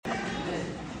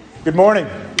Good morning.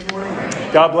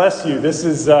 God bless you. This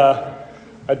is a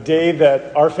day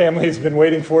that our family has been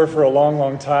waiting for a long,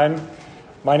 long time.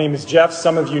 My name is Jeff.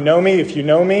 Some of you know me. If you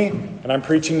know me and I'm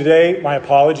preaching today, my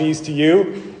apologies to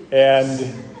you.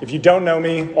 And if you don't know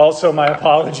me, also my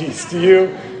apologies to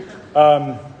you.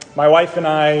 My wife and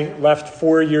I left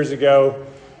 4 years ago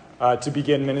to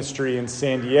begin ministry in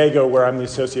San Diego, where I'm the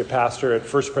associate pastor at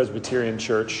First Presbyterian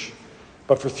Church.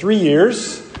 But for 3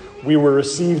 years, we were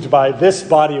received by this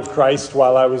body of Christ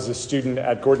while I was a student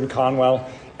at Gordon Conwell,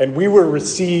 and we were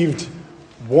received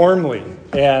warmly.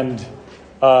 And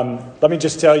let me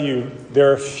just tell you,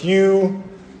 there are few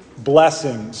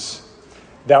blessings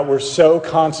that were so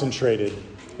concentrated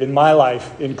in my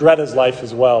life, in Greta's life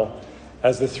as well,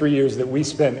 as the 3 years that we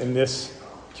spent in this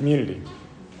community.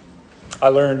 I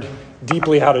learned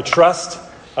deeply how to trust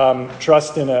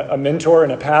in a mentor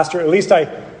and a pastor. At least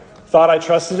I thought I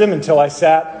trusted him until I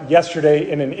sat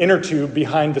yesterday in an inner tube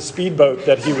behind the speedboat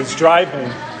that he was driving.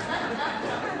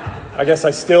 I guess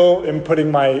I still am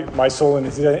putting my soul in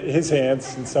his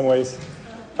hands in some ways.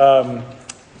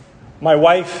 My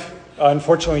wife,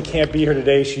 unfortunately, can't be here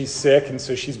today. She's sick, and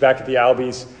so she's back at the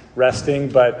Albies resting.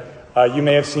 But you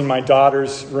may have seen my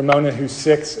daughters, Ramona, who's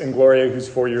 6, and Gloria, who's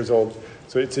 4 years old.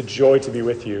 So it's a joy to be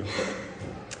with you.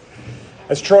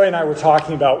 As Troy and I were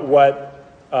talking about what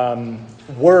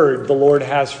word the Lord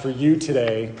has for you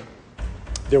today,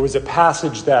 there was a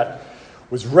passage that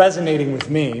was resonating with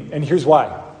me, and here's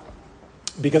why.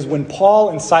 Because when Paul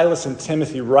and Silas and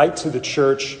Timothy write to the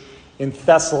church in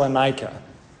Thessalonica,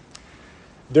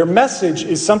 their message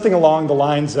is something along the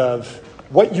lines of,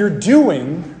 what you're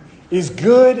doing is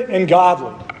good and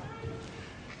godly.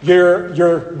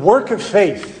 Your work of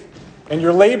faith and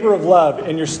your labor of love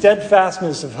and your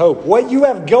steadfastness of hope, what you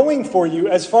have going for you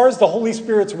as far as the Holy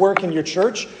Spirit's work in your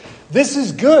church, this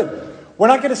is good. We're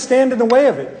not going to stand in the way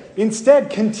of it. Instead,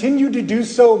 continue to do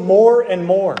so more and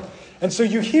more. And so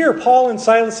you hear Paul and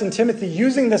Silas and Timothy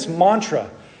using this mantra,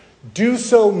 do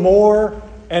so more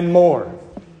and more.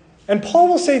 And Paul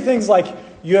will say things like,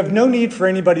 you have no need for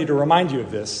anybody to remind you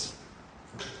of this,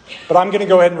 but I'm going to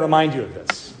go ahead and remind you of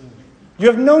this. You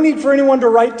have no need for anyone to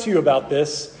write to you about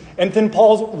this. And then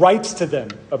Paul writes to them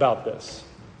about this.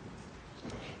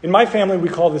 In my family, we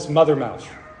call this mother mouth.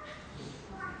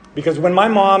 Because when my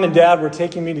mom and dad were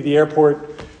taking me to the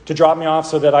airport to drop me off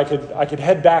so that I could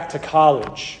head back to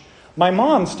college, my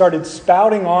mom started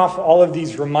spouting off all of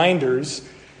these reminders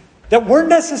that weren't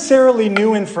necessarily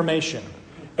new information.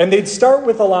 And they'd start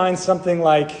with a line something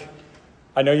like,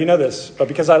 I know you know this, but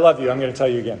because I love you, I'm going to tell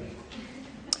you again.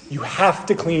 You have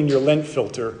to clean your lint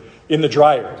filter in the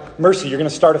dryer. Mercy, you're going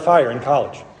to start a fire in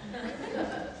college.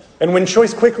 And when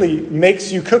Choice Quickly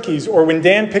makes you cookies, or when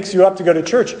Dan picks you up to go to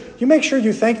church, you make sure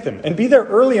you thank them. And be there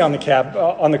early on the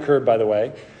curb, by the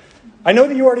way. I know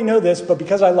that you already know this, but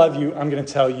because I love you, I'm going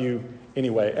to tell you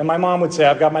anyway. And my mom would say,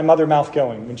 I've got my mother mouth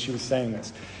going when she was saying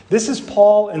this. This is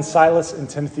Paul and Silas and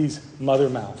Timothy's mother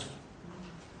mouth.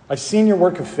 I've seen your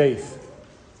work of faith.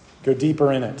 Go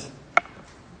deeper in it.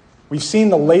 We've seen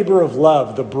the labor of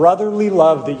love, the brotherly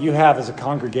love that you have as a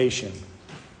congregation.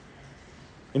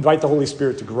 Invite the Holy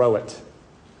Spirit to grow it.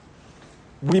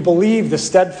 We believe the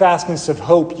steadfastness of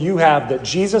hope you have that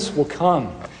Jesus will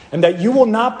come and that you will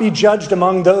not be judged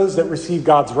among those that receive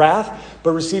God's wrath,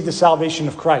 but receive the salvation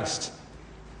of Christ.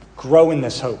 Grow in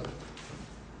this hope.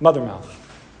 Mother mouth.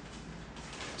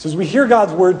 So as we hear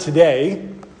God's word today,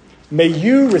 may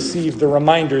you receive the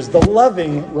reminders, the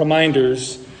loving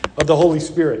reminders of the Holy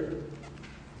Spirit.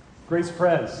 Grace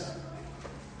Pres,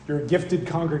 you're a gifted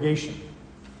congregation.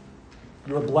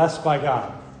 You are blessed by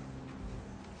God.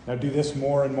 Now do this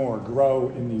more and more. Grow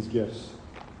in these gifts.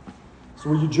 So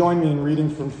will you join me in reading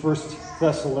from 1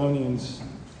 Thessalonians,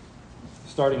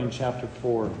 starting in chapter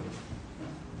 4. And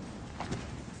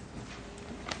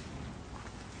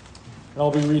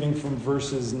I'll be reading from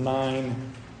verses 9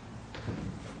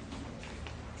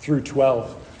 through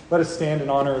 12. Let us stand in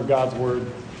honor of God's word.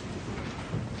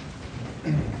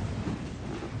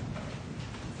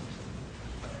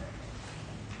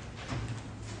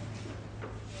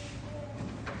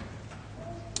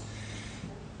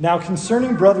 Now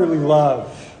concerning brotherly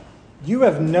love, you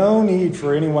have no need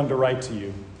for anyone to write to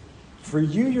you, for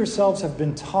you yourselves have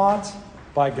been taught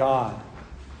by God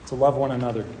to love one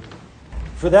another.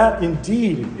 For that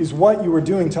indeed is what you were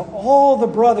doing to all the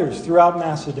brothers throughout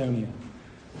Macedonia.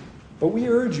 But we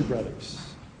urge you, brothers,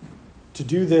 to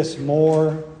do this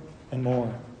more and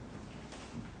more,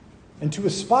 and to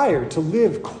aspire to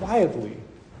live quietly,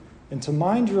 and to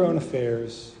mind your own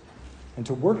affairs, and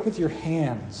to work with your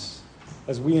hands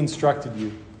as we instructed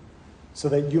you, so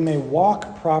that you may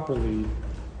walk properly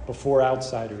before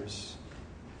outsiders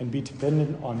and be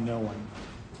dependent on no one.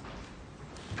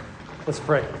 Let's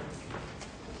pray.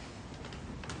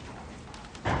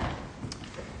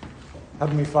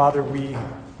 Heavenly Father, we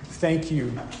thank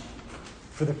you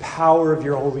for the power of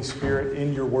your Holy Spirit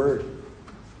in your word.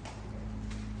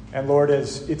 And Lord,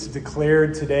 as it's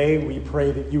declared today, we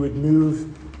pray that you would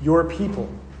move your people,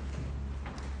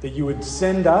 that you would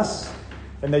send us,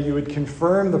 and that you would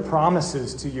confirm the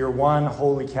promises to your one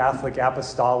holy Catholic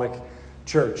apostolic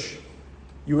church.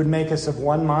 You would make us of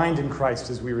one mind in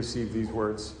Christ as we receive these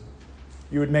words.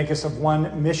 You would make us of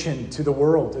one mission to the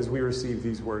world as we receive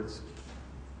these words.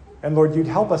 And Lord, you'd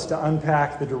help us to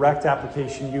unpack the direct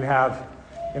application you have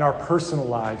in our personal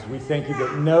lives. We thank you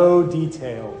that no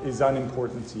detail is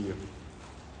unimportant to you.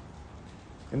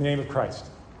 In the name of Christ,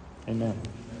 amen.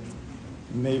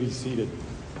 You may be seated.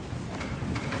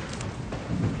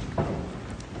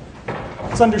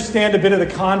 Let's understand a bit of the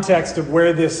context of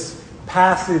where this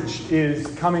passage is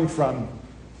coming from.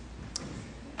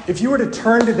 If you were to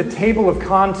turn to the table of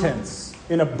contents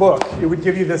in a book, it would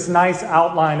give you this nice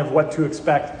outline of what to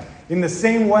expect. In the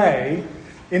same way,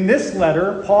 in this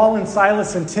letter, Paul and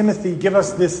Silas and Timothy give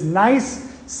us this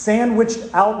nice sandwiched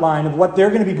outline of what they're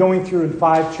going to be going through in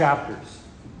 5 chapters.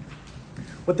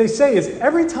 What they say is,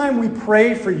 every time we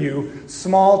pray for you,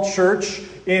 small church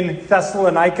in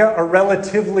Thessalonica, a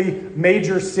relatively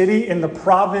major city in the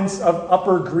province of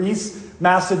Upper Greece,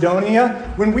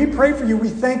 Macedonia, when we pray for you, we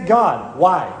thank God.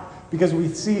 Why? Because we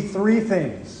see 3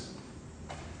 things: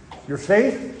 your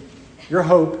faith, your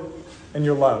hope, and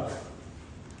your love.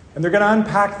 And they're going to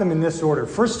unpack them in this order.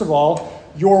 First of all,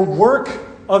 your work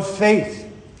of faith.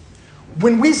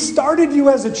 When we started you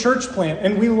as a church plant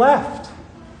and we left,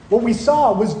 what we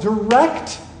saw was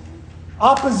direct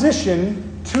opposition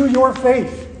to your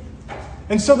faith.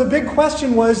 And so the big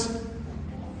question was,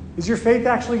 is your faith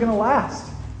actually going to last?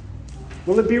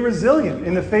 Will it be resilient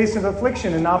in the face of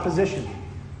affliction and opposition?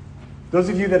 Those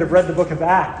of you that have read the book of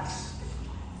Acts,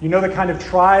 you know the kind of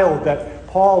trial that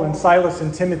Paul and Silas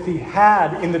and Timothy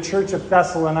had in the church of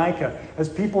Thessalonica as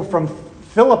people from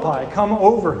Philippi come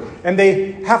over and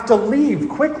they have to leave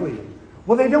quickly.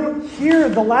 Well, they don't hear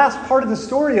the last part of the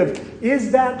story of,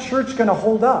 is that church going to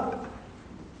hold up?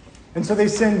 And so they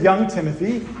send young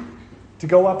Timothy to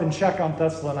go up and check on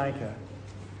Thessalonica.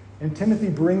 And Timothy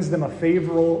brings them a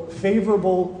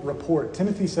favorable report.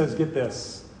 Timothy says, get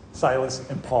this, Silas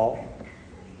and Paul.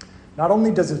 Not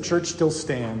only does the church still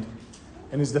stand,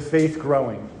 and is the faith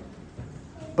growing,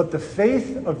 but the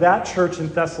faith of that church in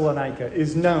Thessalonica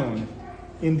is known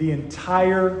in the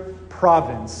entire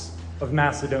province of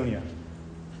Macedonia.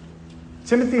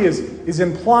 Timothy is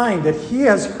implying that he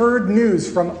has heard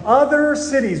news from other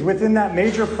cities within that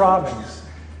major province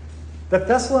that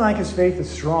Thessalonica's faith is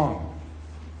strong.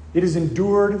 It is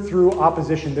endured through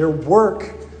opposition, their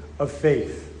work of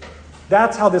faith.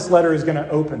 That's how this letter is going to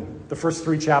open, the first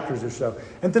 3 chapters or so.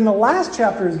 And then the last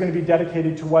chapter is going to be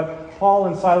dedicated to what Paul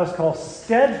and Silas call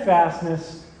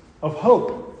steadfastness of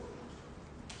hope.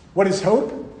 What is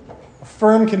hope? A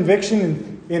firm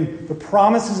conviction in the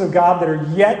promises of God that are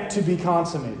yet to be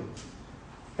consummated.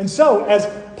 And so, as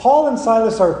Paul and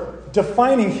Silas are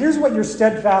defining, here's what your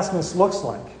steadfastness looks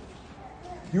like.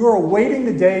 You are awaiting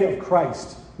the day of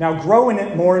Christ. Now grow in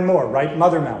it more and more, right?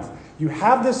 Mother mouth. You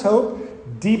have this hope,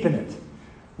 deepen it.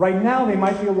 Right now, they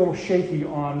might be a little shaky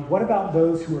on what about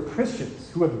those who are Christians,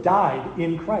 who have died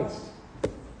in Christ?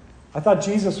 I thought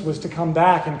Jesus was to come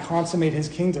back and consummate his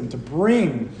kingdom, to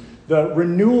bring the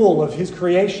renewal of his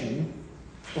creation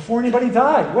before anybody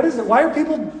died. What is it? Why are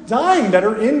people dying that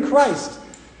are in Christ?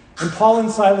 And Paul and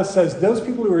Silas says, those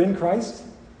people who are in Christ,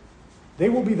 they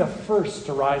will be the first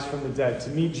to rise from the dead, to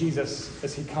meet Jesus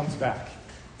as he comes back.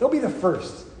 They'll be the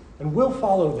first, and we'll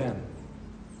follow them.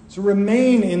 So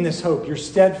remain in this hope, your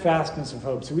steadfastness of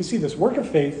hope. So we see this work of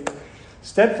faith,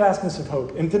 steadfastness of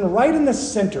hope. And then right in the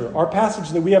center, our passage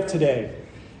that we have today,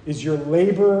 is your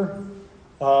labor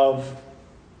of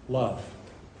love.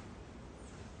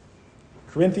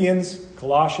 Corinthians,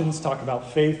 Colossians talk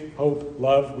about faith, hope,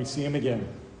 love. We see them again.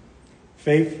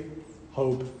 Faith,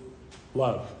 hope,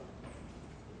 love.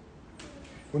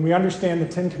 When we understand the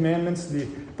 10 Commandments,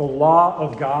 the law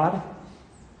of God,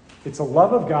 it's a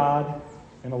love of God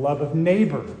and a love of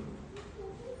neighbor.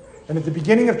 And at the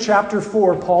beginning of chapter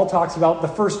 4, Paul talks about the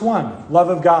first one, love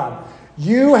of God.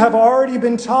 You have already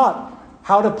been taught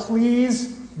how to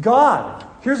please God.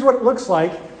 Here's what it looks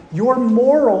like. Your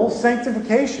moral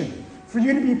sanctification. For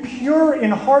you to be pure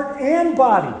in heart and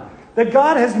body. That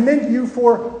God has meant you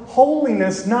for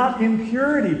holiness, not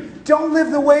impurity. Don't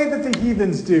live the way that the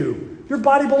heathens do. Your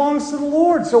body belongs to the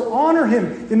Lord, so honor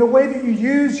him in the way that you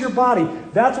use your body.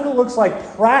 That's what it looks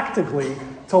like practically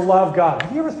to love God.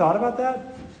 Have you ever thought about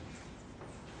that?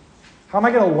 How am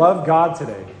I going to love God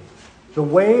today? The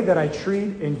way that I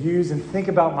treat and use and think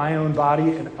about my own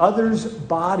body and others'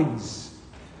 bodies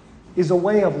is a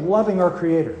way of loving our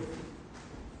Creator.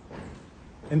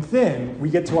 And then we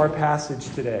get to our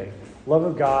passage today. Love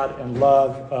of God and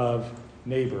love of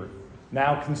neighbor.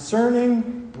 Now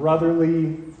concerning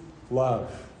brotherly love.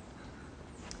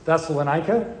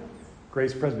 Thessalonica,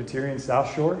 Grace Presbyterian,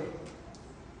 South Shore.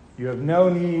 You have no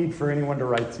need for anyone to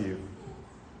write to you.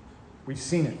 We've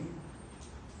seen it.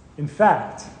 In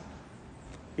fact,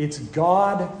 it's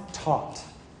God taught.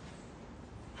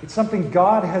 It's something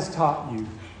God has taught you.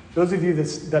 Those of you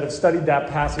that have studied that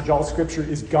passage, all Scripture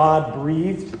is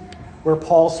God-breathed, where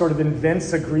Paul sort of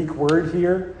invents a Greek word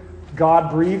here,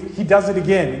 God-breathed. He does it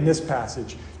again in this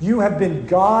passage. You have been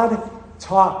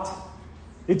God-taught.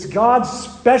 It's God's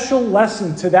special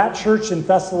lesson to that church in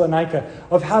Thessalonica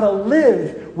of how to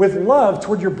live with love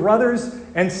toward your brothers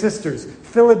and sisters.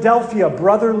 Philadelphia,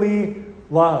 brotherly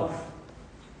love.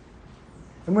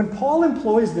 And when Paul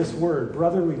employs this word,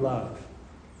 brotherly love,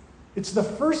 it's the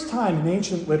first time in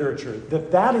ancient literature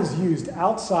that is used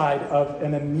outside of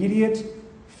an immediate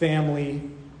family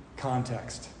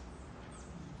context.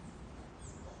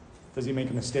 Does he make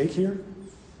a mistake here?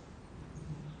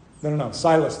 No.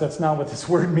 Silas, that's not what this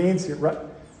word means here, right?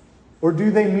 Or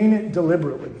do they mean it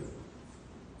deliberately?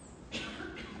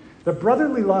 The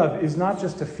brotherly love is not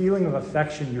just a feeling of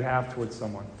affection you have towards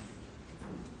someone,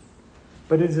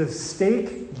 but it is a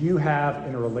stake you have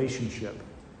in a relationship.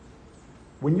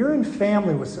 When you're in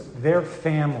family with their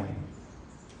family,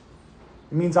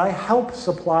 it means I help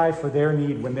supply for their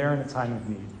need when they're in a time of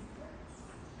need.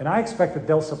 And I expect that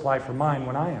they'll supply for mine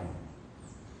when I am.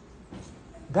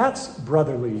 That's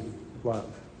brotherly love.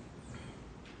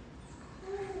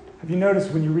 Have you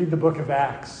noticed when you read the book of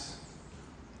Acts,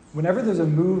 whenever there's a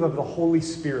move of the Holy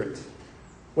Spirit,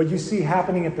 what you see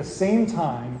happening at the same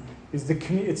time is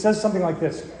it says something like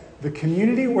this: the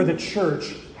community or the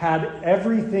church had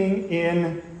everything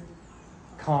in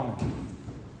common.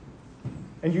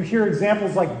 And you hear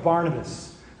examples like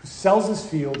Barnabas, who sells his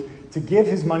field to give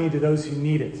his money to those who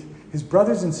need it. His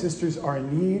brothers and sisters are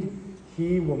in need.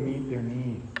 He will meet their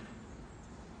need.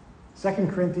 2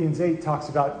 Corinthians 8 talks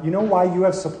about, you know why you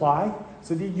have supply?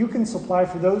 So that you can supply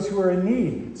for those who are in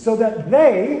need. So that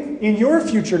they, in your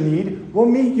future need, will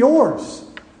meet yours.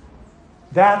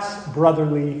 That's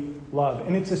brotherly love.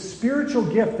 And it's a spiritual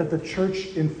gift that the church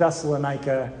in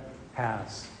Thessalonica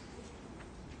has.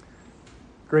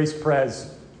 Grace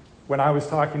Prez, when I was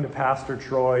talking to Pastor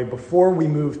Troy before we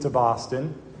moved to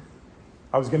Boston,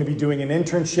 I was going to be doing an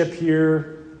internship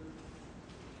here,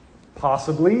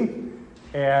 possibly,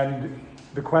 and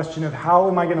the question of how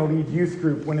am I going to lead youth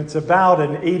group when it's about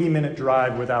an 80-minute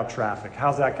drive without traffic?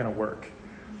 How's that going to work?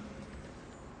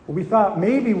 Well, we thought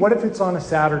maybe what if it's on a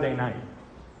Saturday night?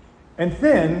 And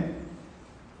then,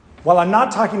 while I'm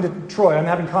not talking to Troy, I'm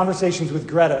having conversations with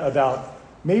Greta about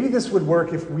maybe this would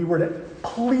work if we were to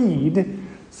plead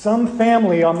some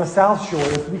family on the South Shore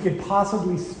if we could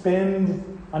possibly spend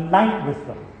a night with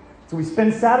them. So we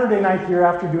spend Saturday night here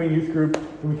after doing youth group,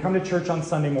 and we come to church on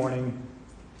Sunday morning.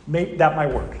 That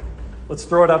might work. Let's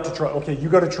throw it out to Troy. Okay, you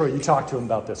go to Troy. You talk to him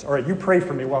about this. All right, you pray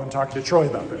for me while I'm talking to Troy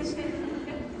about this.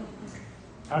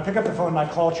 I pick up the phone and I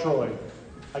call Troy.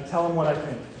 I tell him what I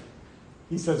think.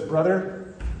 He says,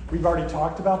 brother, we've already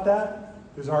talked about that.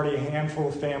 There's already a handful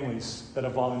of families that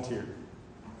have volunteered.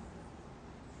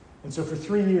 And so for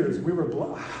 3 years,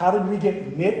 how did we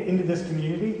get knit into this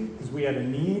community? Because we had a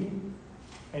need,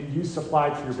 and you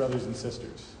supplied for your brothers and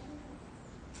sisters.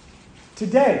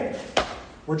 Today,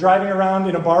 we're driving around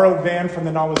in a borrowed van from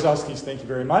the Nowazowskis, thank you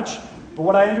very much. But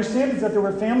what I understand is that there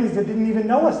were families that didn't even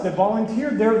know us that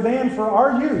volunteered their van for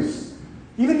our use,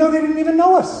 even though they didn't even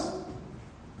know us.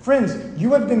 Friends,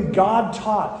 you have been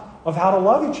God-taught of how to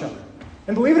love each other.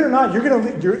 And believe it or not,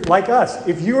 you're like us.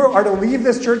 If you are to leave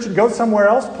this church and go somewhere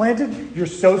else planted, you're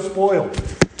so spoiled.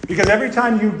 Because every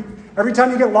time you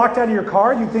get locked out of your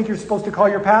car, you think you're supposed to call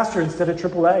your pastor instead of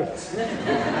AAA.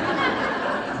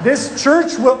 This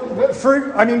church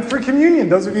for communion,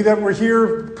 those of you that were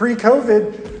here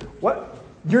pre-COVID,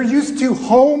 you're used to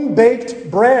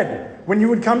home-baked bread when you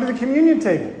would come to the communion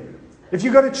table. If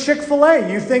you go to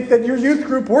Chick-fil-A, you think that your youth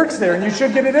group works there and you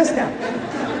should get a discount.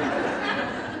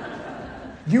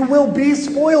 You will be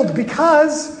spoiled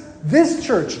because this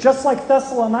church, just like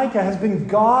Thessalonica, has been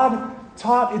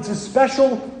God-taught. It's a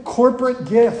special corporate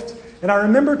gift. And I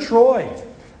remember Troy,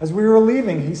 as we were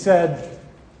leaving, he said,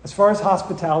 as far as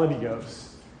hospitality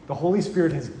goes, the Holy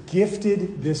Spirit has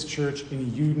gifted this church in a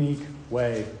unique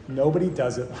way. Nobody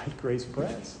does it like Grace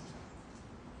Prez.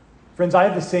 Friends, I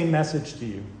have the same message to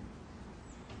you.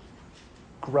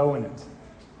 Grow in it.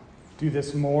 Do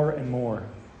this more and more.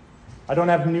 I don't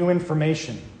have new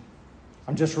information.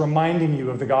 I'm just reminding you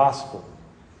of the gospel.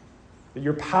 That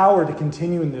your power to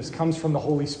continue in this comes from the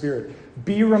Holy Spirit.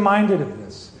 Be reminded of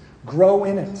this. Grow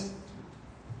in it.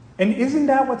 And isn't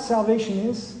that what salvation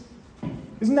is?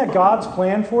 Isn't that God's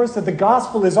plan for us? That the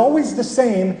gospel is always the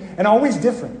same and always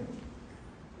different.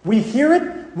 We hear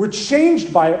it, we're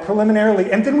changed by it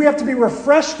preliminarily, and then we have to be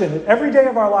refreshed in it every day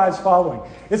of our lives following.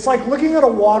 It's like looking at a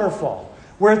waterfall,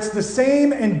 where it's the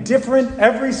same and different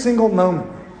every single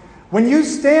moment. When you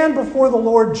stand before the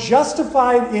Lord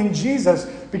justified in Jesus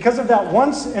because of that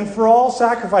once and for all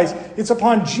sacrifice, it's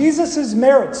upon Jesus'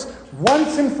 merits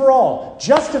once and for all.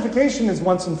 Justification is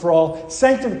once and for all.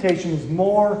 Sanctification is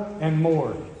more and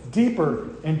more, deeper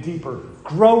and deeper.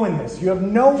 Grow in this. You have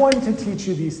no one to teach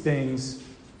you these things,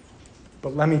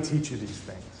 but let me teach you these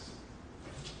things.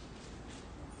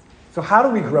 So how do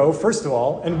we grow, first of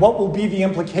all, and what will be the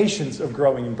implications of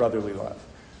growing in brotherly love?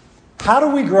 How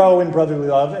do we grow in brotherly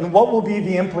love, and what will be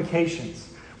the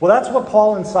implications? Well, that's what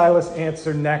Paul and Silas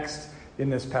answer next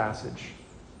in this passage.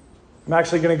 I'm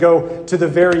actually going to go to the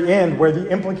very end where the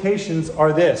implications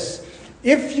are this.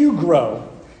 If you grow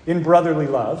in brotherly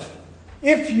love,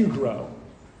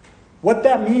 what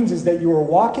that means is that you are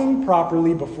walking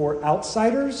properly before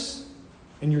outsiders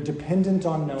and you're dependent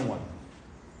on no one.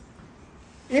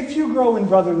 If you grow in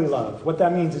brotherly love, what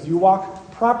that means is you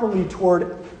walk properly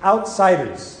toward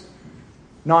outsiders,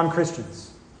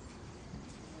 non-Christians.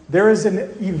 There is an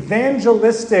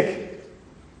evangelistic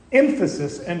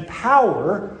emphasis and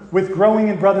power with growing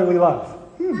in brotherly love.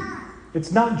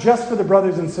 It's not just for the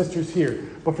brothers and sisters here,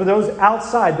 but for those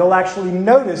outside. They'll actually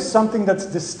notice something that's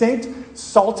distinct,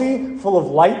 salty, full of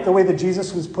light, the way that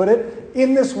Jesus was put it,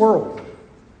 in this world.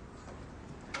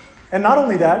 And not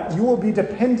only that, you will be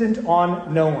dependent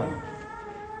on no one.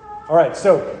 All right,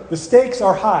 so the stakes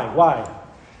are high. Why?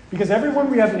 Because everyone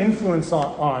we have influence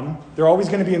on, they're always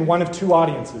going to be in one of two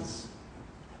audiences.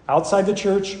 Outside the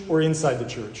church or inside the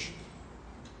church.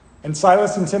 And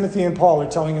Silas and Timothy and Paul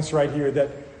are telling us right here that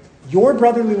your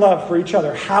brotherly love for each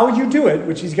other, how you do it,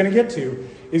 which he's going to get to,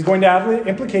 is going to have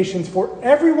implications for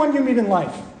everyone you meet in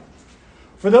life.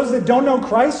 For those that don't know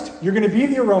Christ, you're going to be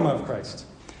the aroma of Christ.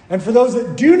 And for those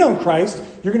that do know Christ,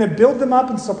 you're going to build them up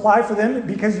and supply for them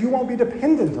because you won't be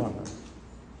dependent on them.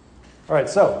 All right,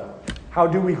 so how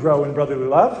do we grow in brotherly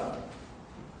love?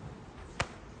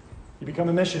 You become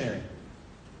a missionary.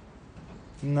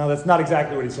 No, that's not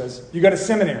exactly what he says. You go to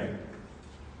seminary.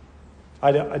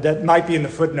 That might be in the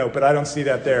footnote, but I don't see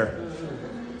that there.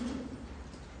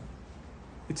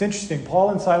 It's interesting. Paul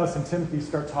and Silas and Timothy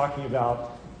start talking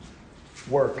about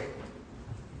work.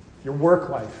 Your work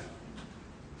life.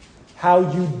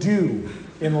 How you do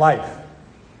in life.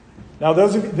 Now,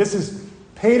 this is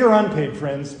paid or unpaid,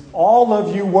 friends. All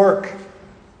of you work.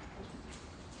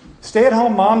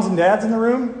 Stay-at-home moms and dads in the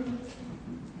room,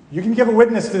 you can give a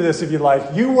witness to this if you like.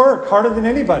 You work harder than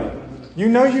anybody. You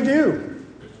know you do.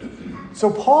 So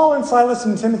Paul and Silas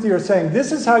and Timothy are saying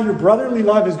this is how your brotherly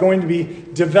love is going to be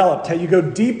developed, how you go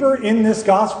deeper in this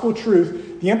gospel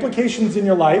truth, the implications in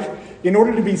your life, in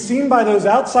order to be seen by those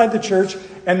outside the church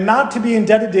and not to be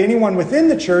indebted to anyone within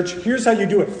the church. Here's how you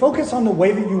do it. Focus on the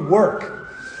way that you work.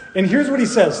 And here's what he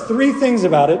says. 3 things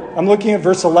about it. I'm looking at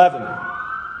verse 11.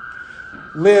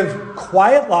 Live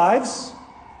quiet lives,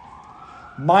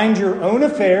 mind your own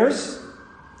affairs,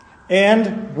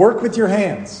 and work with your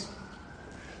hands.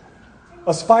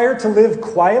 Aspire to live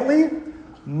quietly,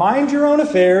 mind your own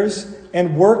affairs,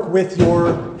 and work with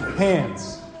your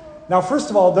hands. Now, first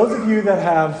of all, those of you that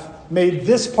have made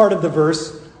this part of the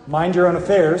verse, mind your own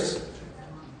affairs,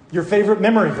 your favorite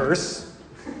memory verse,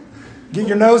 get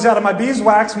your nose out of my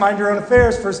beeswax, mind your own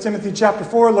affairs, 1 Timothy chapter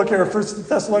 4, look at 1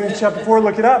 Thessalonians chapter 4,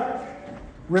 look it up.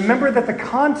 Remember that the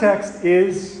context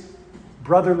is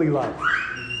brotherly love.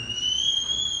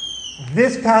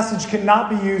 This passage cannot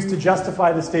be used to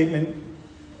justify the statement,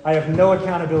 I have no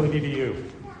accountability to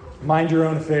you. Mind your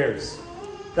own affairs.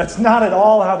 That's not at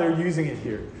all how they're using it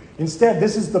here. Instead,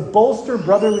 this is to bolster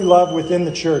brotherly love within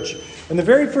the church. And the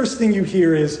very first thing you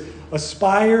hear is,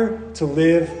 aspire to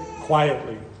live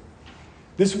quietly.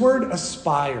 This word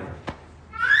aspire,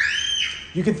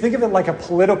 you can think of it like a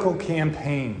political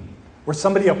campaign or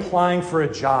somebody applying for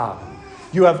a job.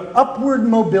 You have upward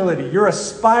mobility. You're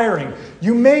aspiring.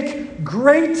 You make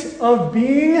great of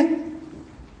being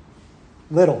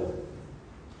little.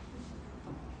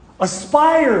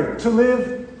 Aspire to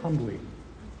live humbly.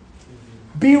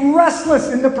 Be restless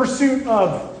in the pursuit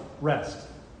of rest.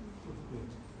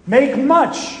 Make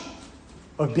much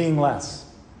of being less.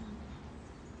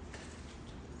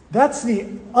 That's the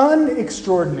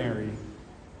extraordinary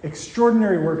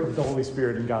work of the Holy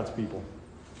Spirit in God's people.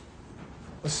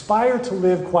 Aspire to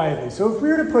live quietly. So if we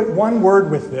were to put one word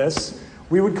with this,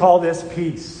 we would call this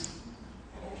peace.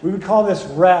 We would call this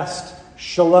rest,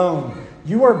 shalom.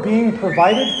 You are being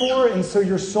provided for, and so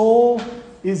your soul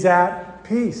is at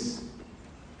peace.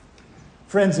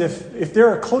 Friends, if there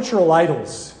are cultural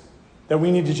idols that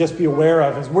we need to just be aware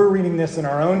of as we're reading this in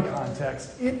our own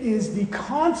context, it is the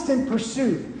constant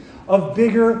pursuit of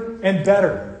bigger and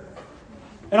better.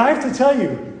 And I have to tell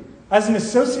you, as an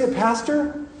associate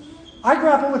pastor, I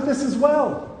grapple with this as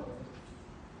well.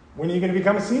 When are you going to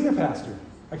become a senior pastor?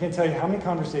 I can't tell you how many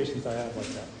conversations I have like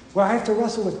that, where I have to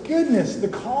wrestle with goodness. The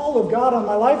call of God on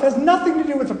my life has nothing to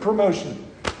do with a promotion.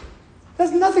 It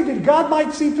has nothing to do. God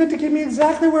might see fit to keep me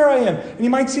exactly where I am, and He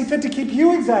might see fit to keep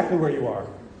you exactly where you are.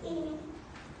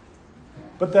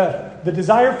 But the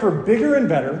desire for bigger and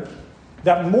better,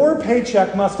 that more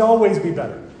paycheck must always be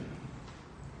better.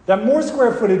 That more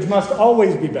square footage must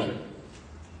always be better.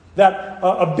 That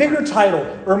a bigger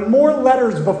title or more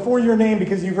letters before your name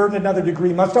because you've earned another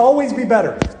degree must always be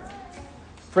better.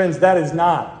 Friends, that is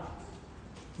not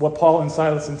what Paul and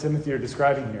Silas and Timothy are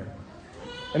describing here.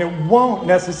 And it won't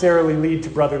necessarily lead to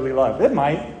brotherly love. It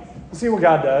might. We'll see what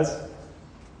God does.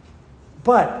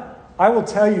 But I will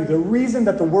tell you, the reason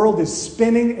that the world is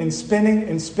spinning and spinning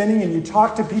and spinning, and you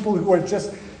talk to people who are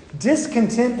just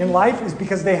discontent in life, is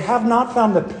because they have not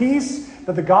found the peace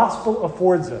that the gospel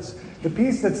affords us. The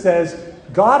peace that says,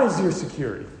 God is your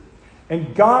security,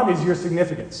 and God is your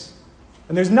significance.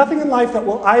 And there's nothing in life that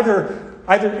will either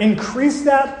increase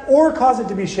that or cause it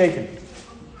to be shaken.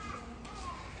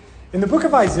 In the book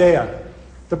of Isaiah,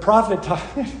 the prophet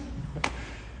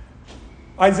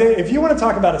Isaiah, if you want to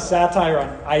talk about a satire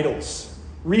on idols,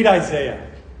 read Isaiah.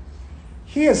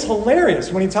 He is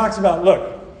hilarious when he talks about,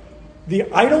 look, the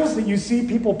idols that you see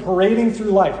people parading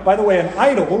through life. By the way, an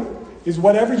idol is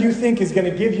whatever you think is going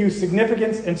to give you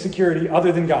significance and security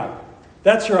other than God.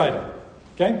 That's your idol.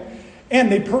 Okay?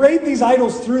 And they parade these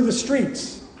idols through the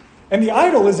streets. And the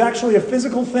idol is actually a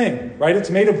physical thing, right? It's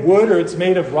made of wood, or it's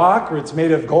made of rock, or it's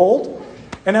made of gold.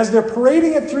 And as they're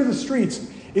parading it through the streets,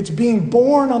 it's being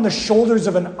borne on the shoulders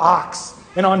of an ox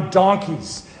and on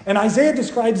donkeys. And Isaiah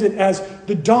describes it as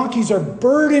the donkeys are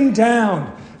burdened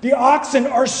down. The oxen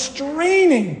are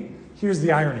straining. Here's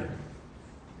the irony.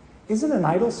 Isn't an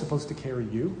idol supposed to carry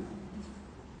you?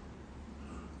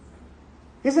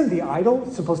 Isn't the idol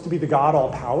supposed to be the God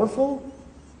all-powerful?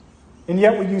 And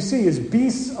yet what you see is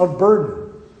beasts of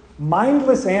burden,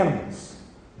 mindless animals,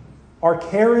 are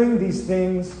carrying these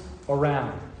things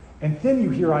around. And then you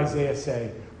hear Isaiah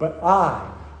say, but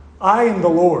I am the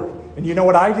Lord. And you know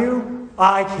what I do?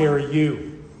 I carry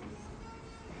you.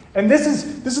 And this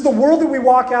is the world that we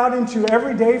walk out into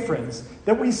every day, friends,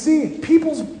 that we see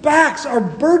people's backs are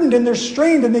burdened and they're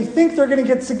strained and they think they're going to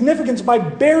get significance by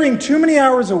bearing too many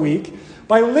hours a week,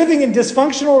 by living in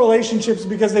dysfunctional relationships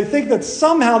because they think that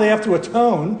somehow they have to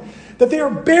atone, that they are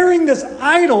bearing this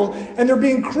idol and they're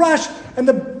being crushed. And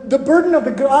the burden of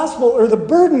the gospel, or the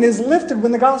burden, is lifted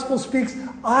when the gospel speaks,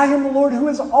 I am the Lord who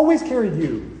has always carried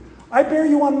you. I bear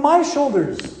you on my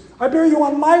shoulders. I bear you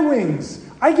on my wings.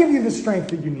 I give you the strength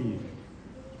that you need.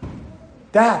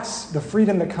 That's the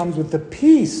freedom that comes with the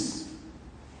peace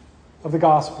of the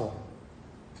gospel.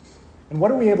 And what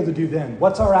are we able to do then?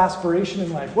 What's our aspiration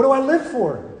in life? What do I live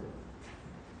for?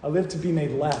 I live to be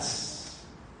made less,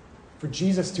 for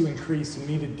Jesus to increase and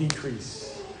me to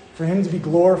decrease, for Him to be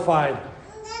glorified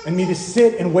and me to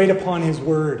sit and wait upon His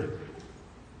word,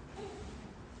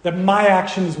 that my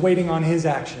action is waiting on His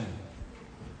action.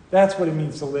 That's what it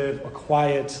means to live a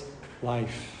quiet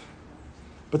life.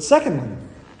 But secondly,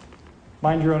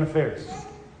 mind your own affairs.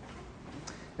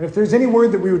 And if there's any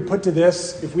word that we would put to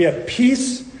this, if we have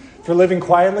peace for living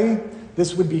quietly,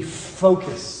 this would be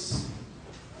focus.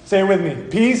 Say it with me.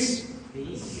 Peace.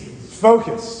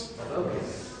 Focus.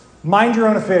 Mind your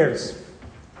own affairs.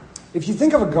 If you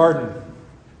think of a garden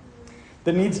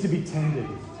that needs to be tended,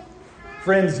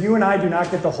 friends, you and I do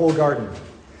not get the whole garden.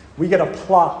 We get a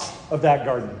plot of that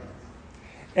garden.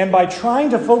 And by trying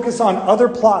to focus on other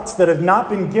plots that have not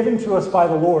been given to us by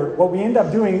the Lord, what we end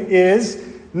up doing is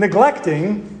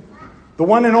neglecting the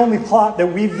one and only plot that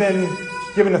we've been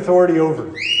given authority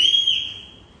over.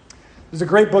 There's a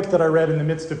great book that I read in the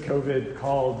midst of COVID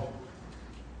called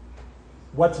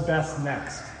What's Best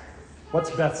Next?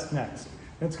 What's Best Next?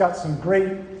 And it's got some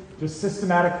great, just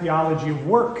systematic theology of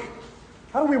work.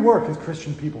 How do we work as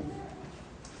Christian people?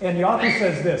 And the author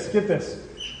says this, get this,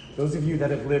 those of you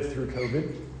that have lived through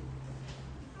COVID,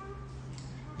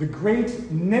 the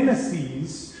great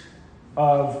nemesis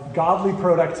of godly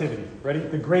productivity. Ready?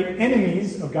 The great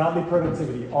enemies of godly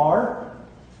productivity are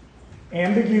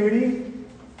ambiguity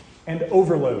and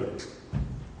overload.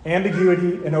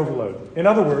 Ambiguity and overload. In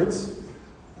other words,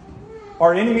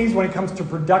 our enemies when it comes to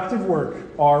productive work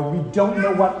are we don't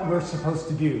know what we're supposed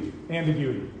to do,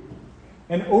 ambiguity.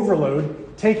 And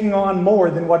overload, taking on more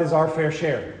than what is our fair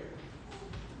share.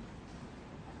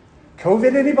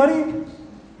 COVID, anybody?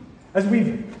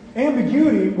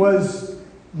 Ambiguity was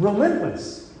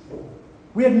relentless.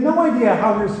 We had no idea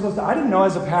how we were supposed to, I didn't know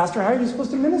as a pastor how you're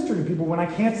supposed to minister to people when I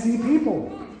can't see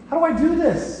people. How do I do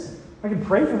this? I can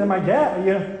pray for them, I get.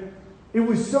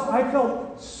 I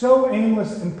felt so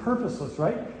aimless and purposeless,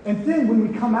 right? And then when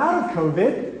we come out of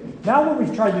COVID, now what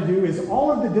we've tried to do is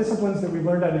all of the disciplines that we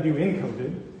learned how to do in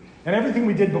COVID and everything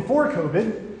we did before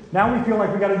COVID, now we feel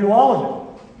like we got to do all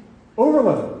of it.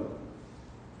 Overload.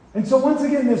 And so once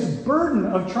again, this burden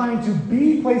of trying to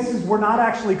be places we're not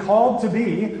actually called to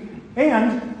be,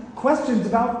 and questions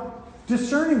about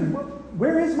discerning,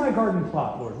 where is my garden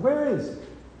plot, Lord? Where is it?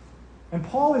 And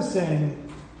Paul is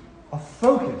saying a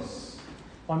focus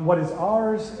on what is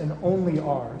ours and only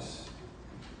ours.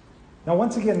 Now,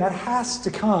 once again, that has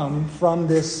to come from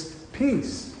this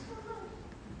peace.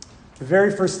 The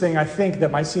very first thing I think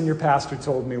that my senior pastor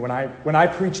told me when I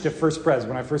preached at First Pres,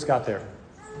 when I first got there,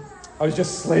 I was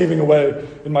just slaving away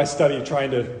in my study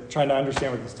trying to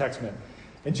understand what this text meant.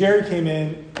 And Jerry came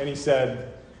in and he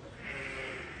said,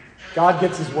 God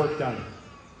gets his work done.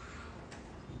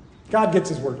 God gets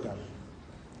his work done.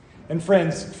 And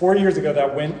friends, 4 years ago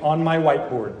that went on my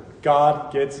whiteboard.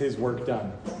 God gets his work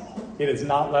done. It has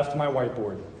not left my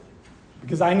whiteboard.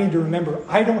 Because I need to remember,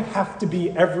 I don't have to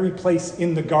be every place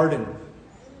in the garden.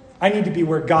 I need to be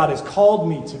where God has called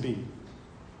me to be.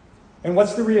 And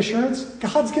what's the reassurance?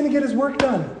 God's going to get his work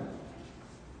done.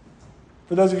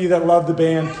 For those of you that love the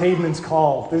band Caedmon's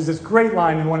Call, there's this great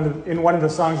line in one of the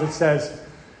songs that says,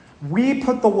 we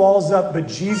put the walls up, but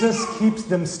Jesus keeps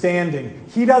them standing.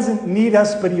 He doesn't need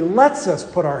us, but he lets us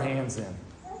put our hands in.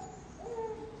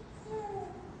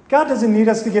 God doesn't need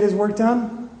us to get his work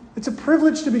done. It's a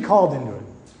privilege to be called into it.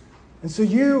 And so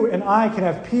you and I can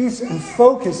have peace and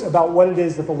focus about what it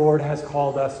is that the Lord has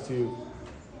called us to.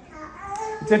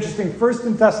 It's interesting, 1st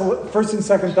and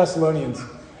 2nd Thessalonians,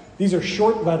 these are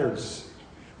short letters.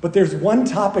 But there's one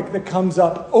topic that comes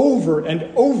up over and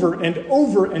over and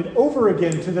over and over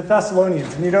again to the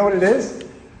Thessalonians. And you know what it is?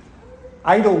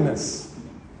 Idleness.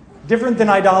 Different than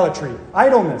idolatry.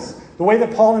 Idleness. The way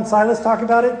that Paul and Silas talk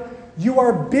about it, you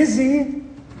are busy,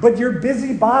 but you're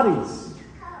busy bodies.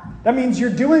 That means you're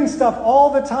doing stuff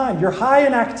all the time. You're high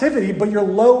in activity, but you're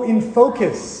low in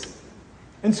focus.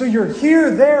 And so you're here,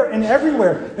 there, and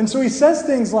everywhere. And so he says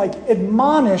things like,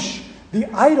 admonish the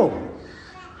idle.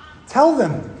 Tell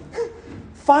them,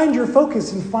 find your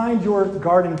focus and find your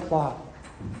garden plot.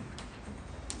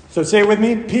 So say it with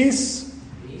me, peace,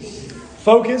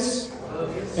 focus,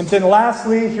 and then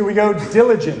lastly, here we go,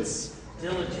 diligence.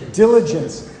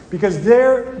 Diligence. Because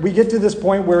there we get to this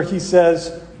point where he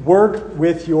says, work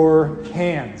with your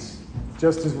hands,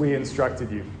 just as we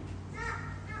instructed you.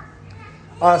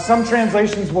 Some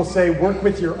translations will say work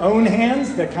with your own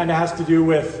hands. That kind of has to do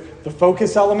with the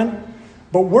focus element.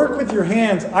 But work with your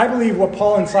hands, I believe what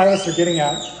Paul and Silas are getting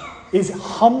at is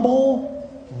humble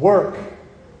work.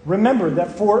 Remember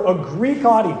that for a Greek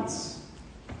audience,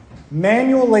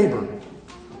 manual labor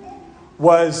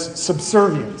was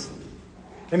subservient.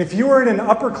 And if you were in an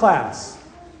upper class,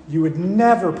 you would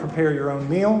never prepare your own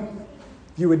meal.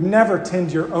 You would never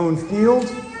tend your own field.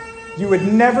 You would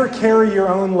never carry your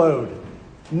own load.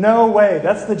 No way.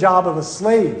 That's the job of a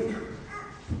slave.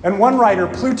 And one writer,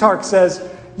 Plutarch, says,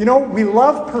 you know, we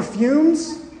love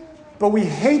perfumes, but we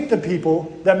hate the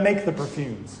people that make the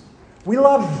perfumes. We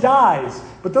love dyes,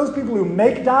 but those people who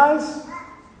make dyes,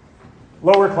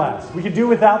 lower class. We could do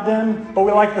without them, but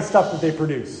we like the stuff that they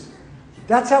produce.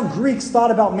 That's how Greeks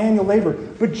thought about manual labor.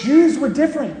 But Jews were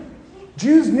different.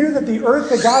 Jews knew that the earth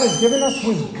that God has given us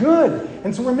was good,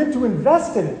 and so we're meant to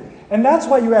invest in it. And that's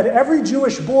why you had every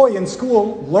Jewish boy in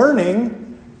school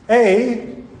learning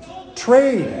a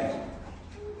trade.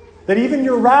 That even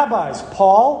your rabbis,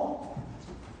 Paul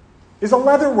is a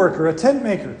leather worker, a tent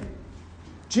maker.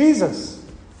 Jesus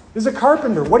is a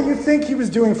carpenter. What do you think he was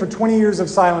doing for 20 years of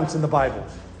silence in the Bible?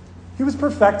 He was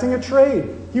perfecting a trade.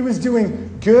 He was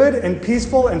doing good and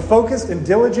peaceful and focused and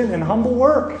diligent and humble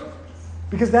work.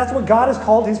 Because that's what God has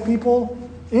called his people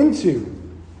into.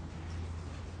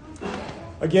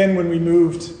 Again, when we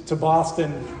moved to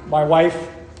Boston, my wife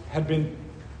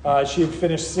she had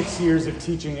finished 6 years of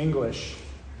teaching English.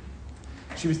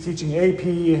 She was teaching AP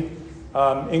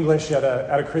English at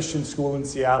a Christian school in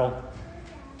Seattle.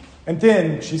 And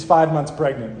then she's 5 months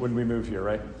pregnant when we move here,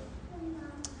 right?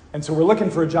 And so we're looking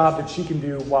for a job that she can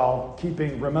do while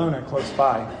keeping Ramona close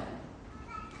by.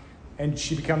 And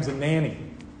she becomes a nanny.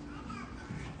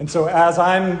 And so as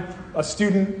I'm a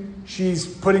student, she's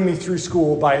putting me through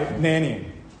school by nannying.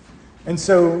 And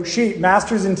so she,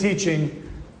 master's in teaching,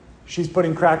 she's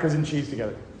putting crackers and cheese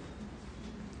together.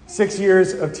 6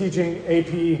 years of teaching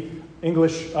AP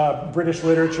English, British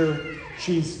literature,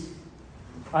 she's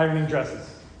ironing dresses.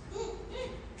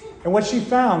 And what she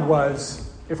found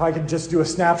was, if I could just do a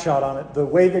snapshot on it, the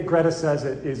way that Greta says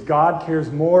it is God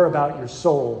cares more about your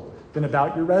soul than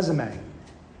about your resume.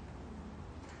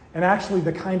 And actually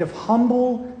the kind of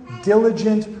humble,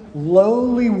 diligent,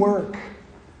 lowly work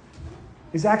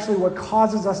is actually what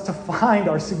causes us to find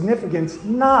our significance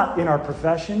not in our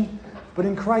profession, but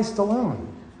in Christ alone.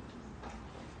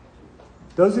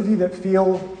 Those of you that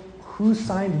feel, who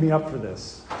signed me up for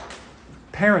this?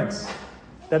 Parents,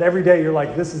 that every day you're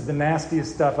like, this is the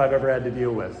nastiest stuff I've ever had to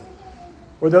deal with.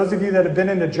 Or those of you that have been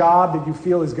in a job that you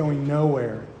feel is going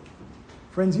nowhere.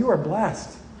 Friends, you are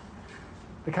blessed.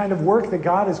 The kind of work that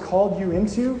God has called you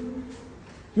into,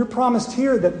 you're promised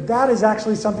here that that is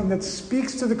actually something that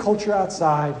speaks to the culture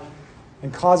outside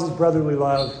and causes brotherly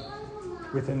love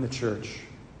within the church.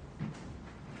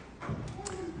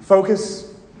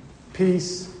 Focus,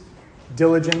 peace,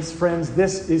 diligence. Friends,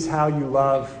 this is how you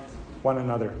love one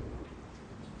another.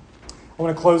 I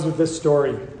want to close with this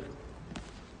story.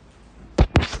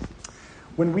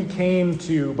 When we came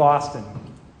to Boston,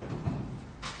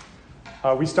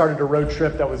 we started a road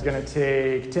trip that was going to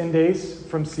take 10 days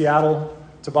from Seattle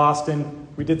to Boston.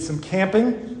 We did some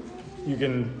camping. You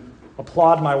can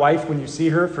applaud my wife when you see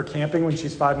her for camping when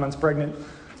she's 5 months pregnant.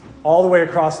 All the way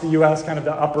across the U.S., kind of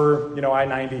the upper,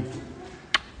 I-90.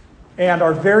 And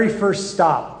our very first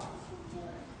stop,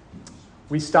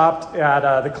 we stopped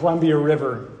at the Columbia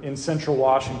River in central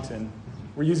Washington.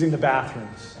 We're using the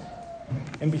bathrooms.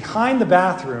 And behind the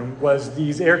bathroom was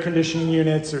these air conditioning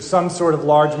units or some sort of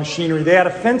large machinery. They had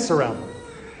a fence around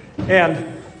them.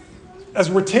 And as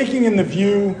we're taking in the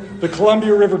view, the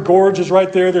Columbia River Gorge is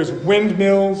right there. There's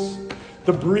windmills.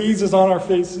 The breeze is on our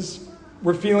faces.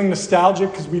 We're feeling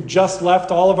nostalgic because we've just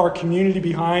left all of our community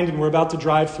behind and we're about to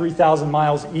drive 3,000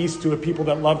 miles east to a people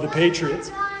that love the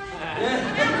Patriots.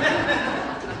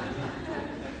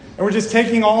 And we're just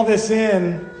taking all this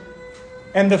in.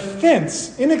 And the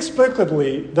fence,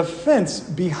 inexplicably, the fence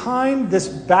behind this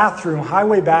bathroom,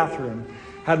 highway bathroom,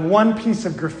 had one piece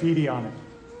of graffiti on it.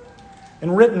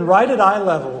 And written right at eye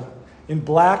level in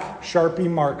black Sharpie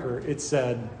marker, it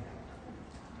said,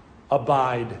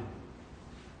 "Abide."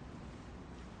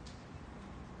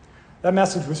 That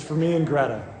message was for me and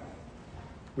Greta.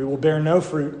 We will bear no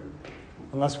fruit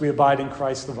unless we abide in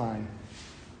Christ the vine.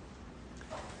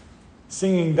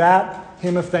 Singing that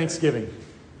hymn of thanksgiving,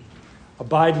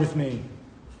 "Abide with Me,"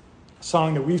 a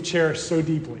song that we've cherished so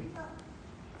deeply.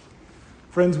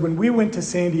 Friends, when we went to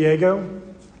San Diego,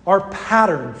 our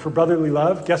pattern for brotherly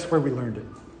love, guess where we learned it?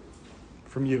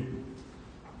 From you.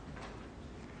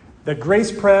 That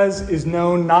Grace Pres is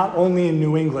known not only in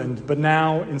New England, but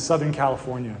now in Southern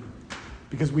California.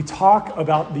 Because we talk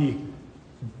about the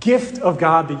gift of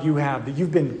God that you have, that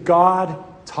you've been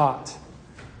God-taught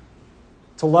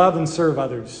to love and serve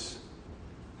others.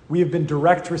 We have been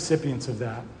direct recipients of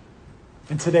that.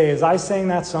 And today, as I sang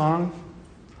that song,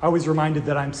 I was reminded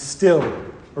that I'm still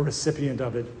a recipient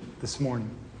of it this morning.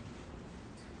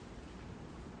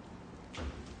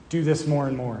 Do this more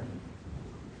and more.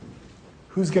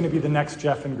 Who's going to be the next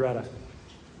Jeff and Greta?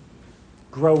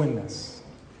 Grow in this.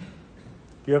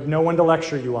 You have no one to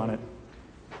lecture you on it.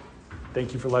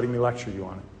 Thank you for letting me lecture you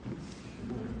on it.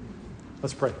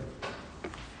 Let's pray.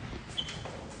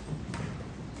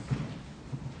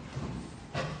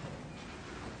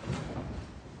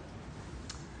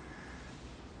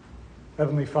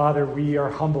 Heavenly Father, we are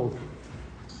humbled.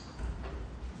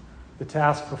 The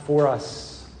task before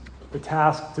us, the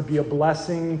task to be a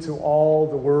blessing to all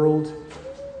the world.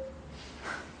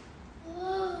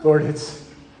 Lord, it's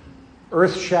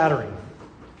earth-shattering.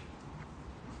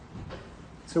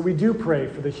 So we do pray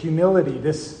for the humility,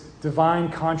 this divine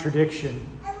contradiction,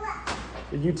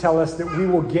 that you tell us that we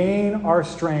will gain our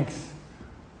strength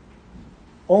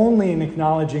only in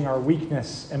acknowledging our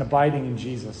weakness and abiding in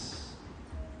Jesus.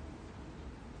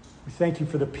 We thank you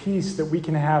for the peace that we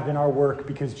can have in our work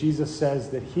because Jesus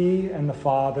says that he and the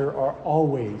Father are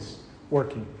always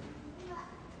working.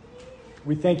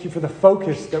 We thank you for the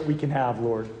focus that we can have,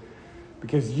 Lord,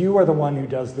 because you are the one who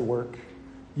does the work.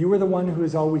 You are the one who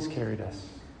has always carried us.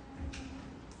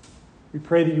 We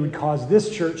pray that you would cause this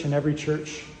church and every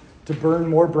church to burn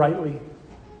more brightly,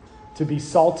 to be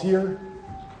saltier,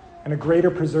 and a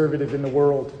greater preservative in the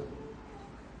world.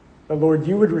 That, Lord,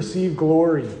 you would receive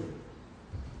glory,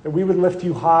 that we would lift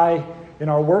you high in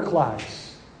our work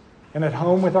lives and at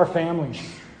home with our families,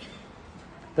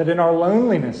 that in our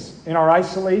loneliness, in our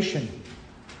isolation,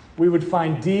 we would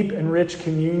find deep and rich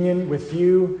communion with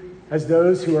you as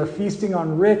those who are feasting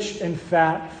on rich and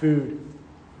fat food.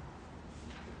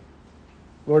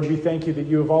 Lord, we thank you that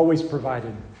you have always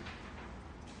provided,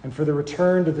 and for the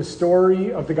return to the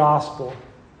story of the gospel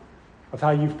of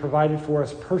how you've provided for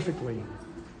us perfectly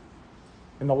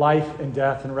in the life and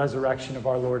death and resurrection of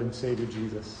our Lord and Savior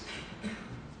Jesus.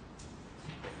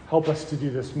 Help us to do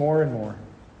this more and more.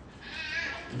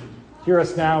 Hear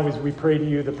us now as we pray to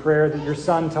you the prayer that your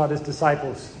Son taught his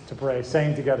disciples to pray,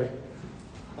 saying together,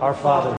 Our Father,